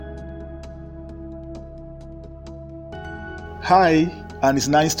Hi, and it's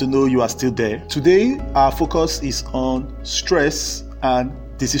nice to know you are still there. Today, our focus is on stress and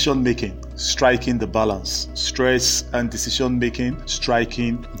decision making, striking the balance. Stress and decision making,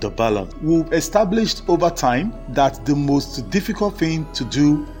 striking the balance. We've established over time that the most difficult thing to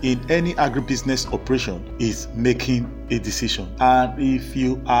do in any agribusiness operation is making a decision. And if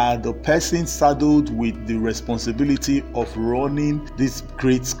you are the person saddled with the responsibility of running this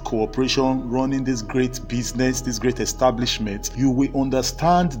great cooperation, running this great business, this great establishment, you will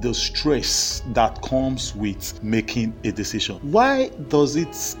understand the stress that comes with making a decision. Why does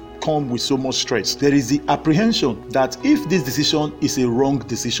it come with so much stress? There is the apprehension that if this decision is a wrong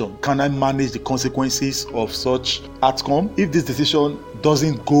decision, can I manage the consequences of such outcome? If this decision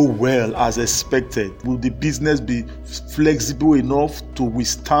doesn't go well as expected, will the business be flexible enough to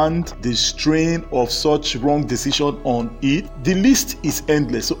withstand the strain of such wrong decision on it? The list is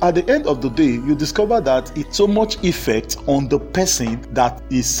endless. So at the end of the day, you discover that it's so much effect on the person that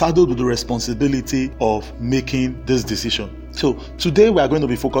is saddled with the responsibility of making this decision. So today we are going to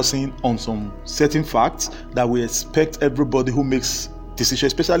be focusing on some certain facts that we expect everybody who makes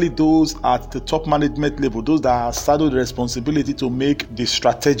decisions, especially those at the top management level, those that are saddled the responsibility to make the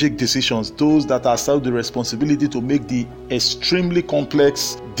strategic decisions, those that are saddled the responsibility to make the extremely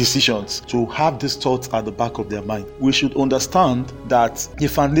complex decisions, to have these thoughts at the back of their mind. We should understand that the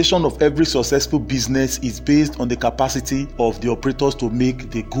foundation of every successful business is based on the capacity of the operators to make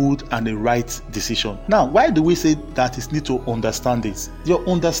the good and the right decision. Now, why do we say that it's need to understand this? Your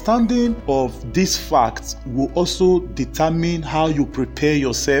understanding of these facts will also determine how you prepare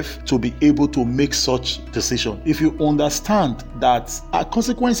yourself to be able to make such decision. If you understand that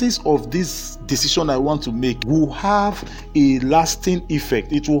consequences of this decision I want to make will have a lasting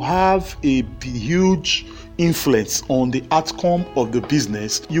effect, it will have a huge influence on the outcome of the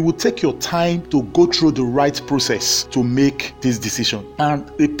business, you will take your time to go through the right process to make this decision. And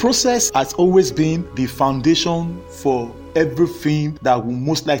the process has always been the foundation for everything that will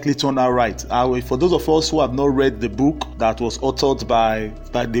most likely turn out right. For those of us who have not read the book that was authored by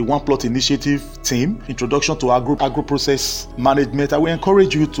the One Plot Initiative team, Introduction to Agro Process Management, I will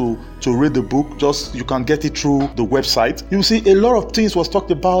encourage you to read the book. Just you can get it through the website. You see a lot of things was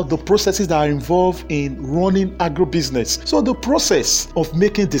talked about, the processes that are involved in running agribusiness. So the process of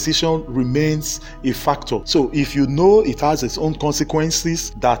making decision remains a factor. So if you know it has its own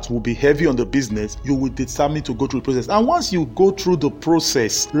consequences that will be heavy on the business, you will determine to go through the process. And once you go through the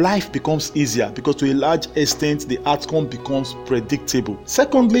process, life becomes easier because to a large extent the outcome becomes predictable.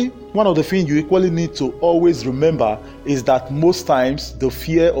 Secondly, one of the things you equally need to always remember is that most times the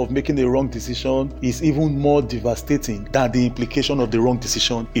fear of making a wrong decision is even more devastating than the implication of the wrong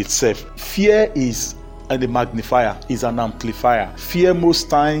decision itself. Fear is a magnifier, is an amplifier. Fear most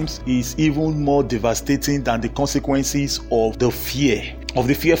times is even more devastating than the consequences of the fear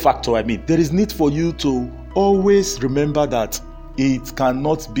factor. There is need for you to always remember that it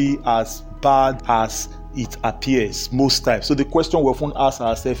cannot be as bad as it appears most times. So the question we often ask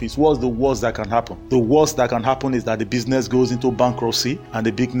ourselves is, what's the worst that can happen? The worst that can happen is that the business goes into bankruptcy and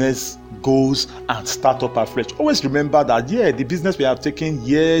the business goes and start up afresh. Always remember that, the business we have taken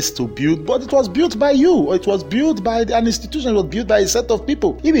years to build, but it was built by you, or it was built by an institution, it was built by a set of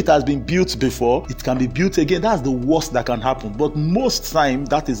people. If it has been built before, it can be built again. That's the worst that can happen. But most time,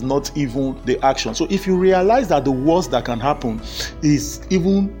 that is not even the action. So if you realize that the worst that can happen is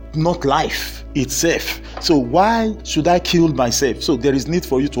even not life itself, so why should I kill myself? So there is need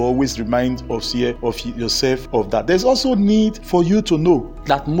for you to always remind of yourself of that. There's also need for you to know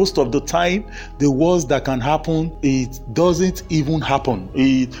that most of the time, the worst that can happen, it doesn't even happen.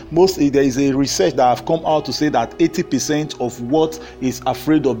 There is a research that have come out to say that 80% of what is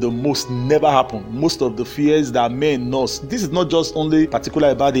afraid of the most never happen. Most of the fears that men know, this is not just only particular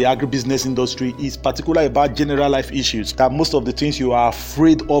about the agribusiness industry, it's particular about general life issues, that most of the things you are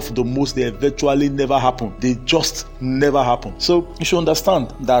afraid of the most, they eventually never happen. They just never happen. So you should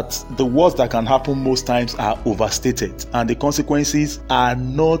understand that the worst that can happen most times are overstated and the consequences are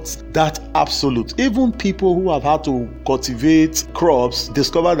not that absolute. Even people who have had to cultivate crops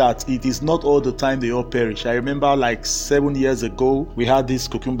discover that it is not all the time they all perish. I remember like 7 years ago, we had this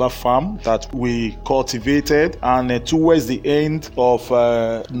cucumber farm that we cultivated, and towards the end of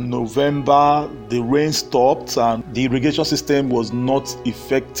November, the rain stopped and the irrigation system was not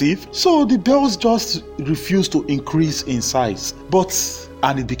effective. So the bells just refused to increase in size.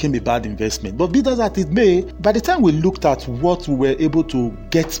 And it became a bad investment. But be that as it may, by the time we looked at what we were able to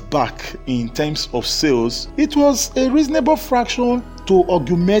get back in terms of sales, it was a reasonable fraction to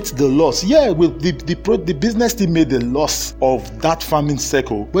augment the loss. Yeah, with the business team made the loss of that farming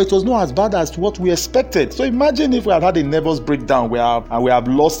cycle, but it was not as bad as what we expected. So imagine if we had a nervous breakdown and we have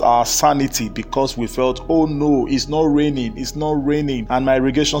lost our sanity because we felt, oh no, it's not raining, and my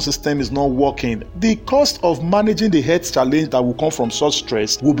irrigation system is not working. The cost of managing the health challenge that will come from such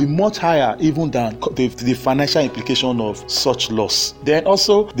stress will be much higher even than the financial implication of such loss. Then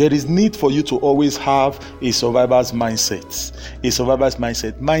also, there is need for you to always have a survivor's mindset.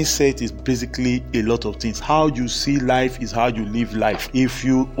 Mindset is basically a lot of things. How you see life is how you live life. If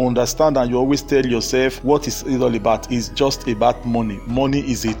you understand and you always tell yourself what is it all about, is just about money. Money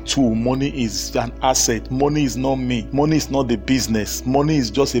is a tool. Money is an asset. Money is not me. Money is not the business. Money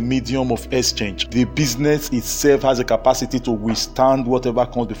is just a medium of exchange. The business itself has a capacity to withstand whatever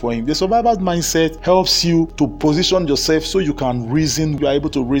comes before him. The survivor's mindset helps you to position yourself so you can reason. You are able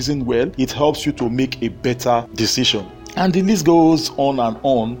to reason well. It helps you to make a better decision. And the list goes on and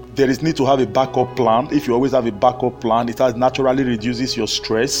on. There is need to have a backup plan. If you always have a backup plan, it naturally reduces your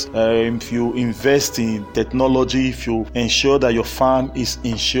stress. If you invest in technology, if you ensure that your farm is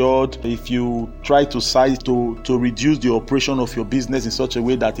insured, if you try to reduce the operation of your business in such a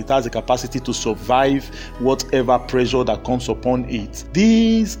way that it has a capacity to survive whatever pressure that comes upon it.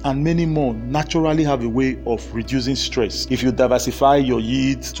 These and many more naturally have a way of reducing stress. If you diversify your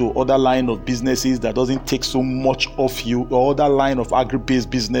yields to other line of businesses that doesn't take so much of you, or other line of agri-based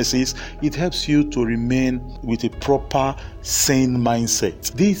businesses, it helps you to remain with a proper sane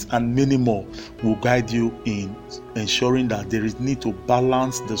mindset. These and many more will guide you in ensuring that there is need to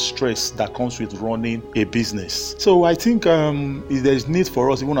balance the stress that comes with running a business. So I think there is need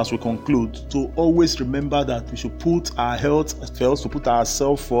for us, even as we conclude, to always remember that we should put our health first, to put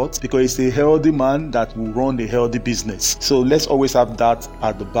ourselves first, because it's a healthy man that will run a healthy business. So let's always have that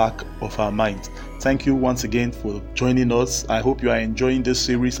at the back of our mind. Thank you once again for joining us. I hope you are enjoying this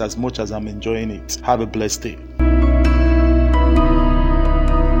series as much as I'm enjoying it. Have a blessed day.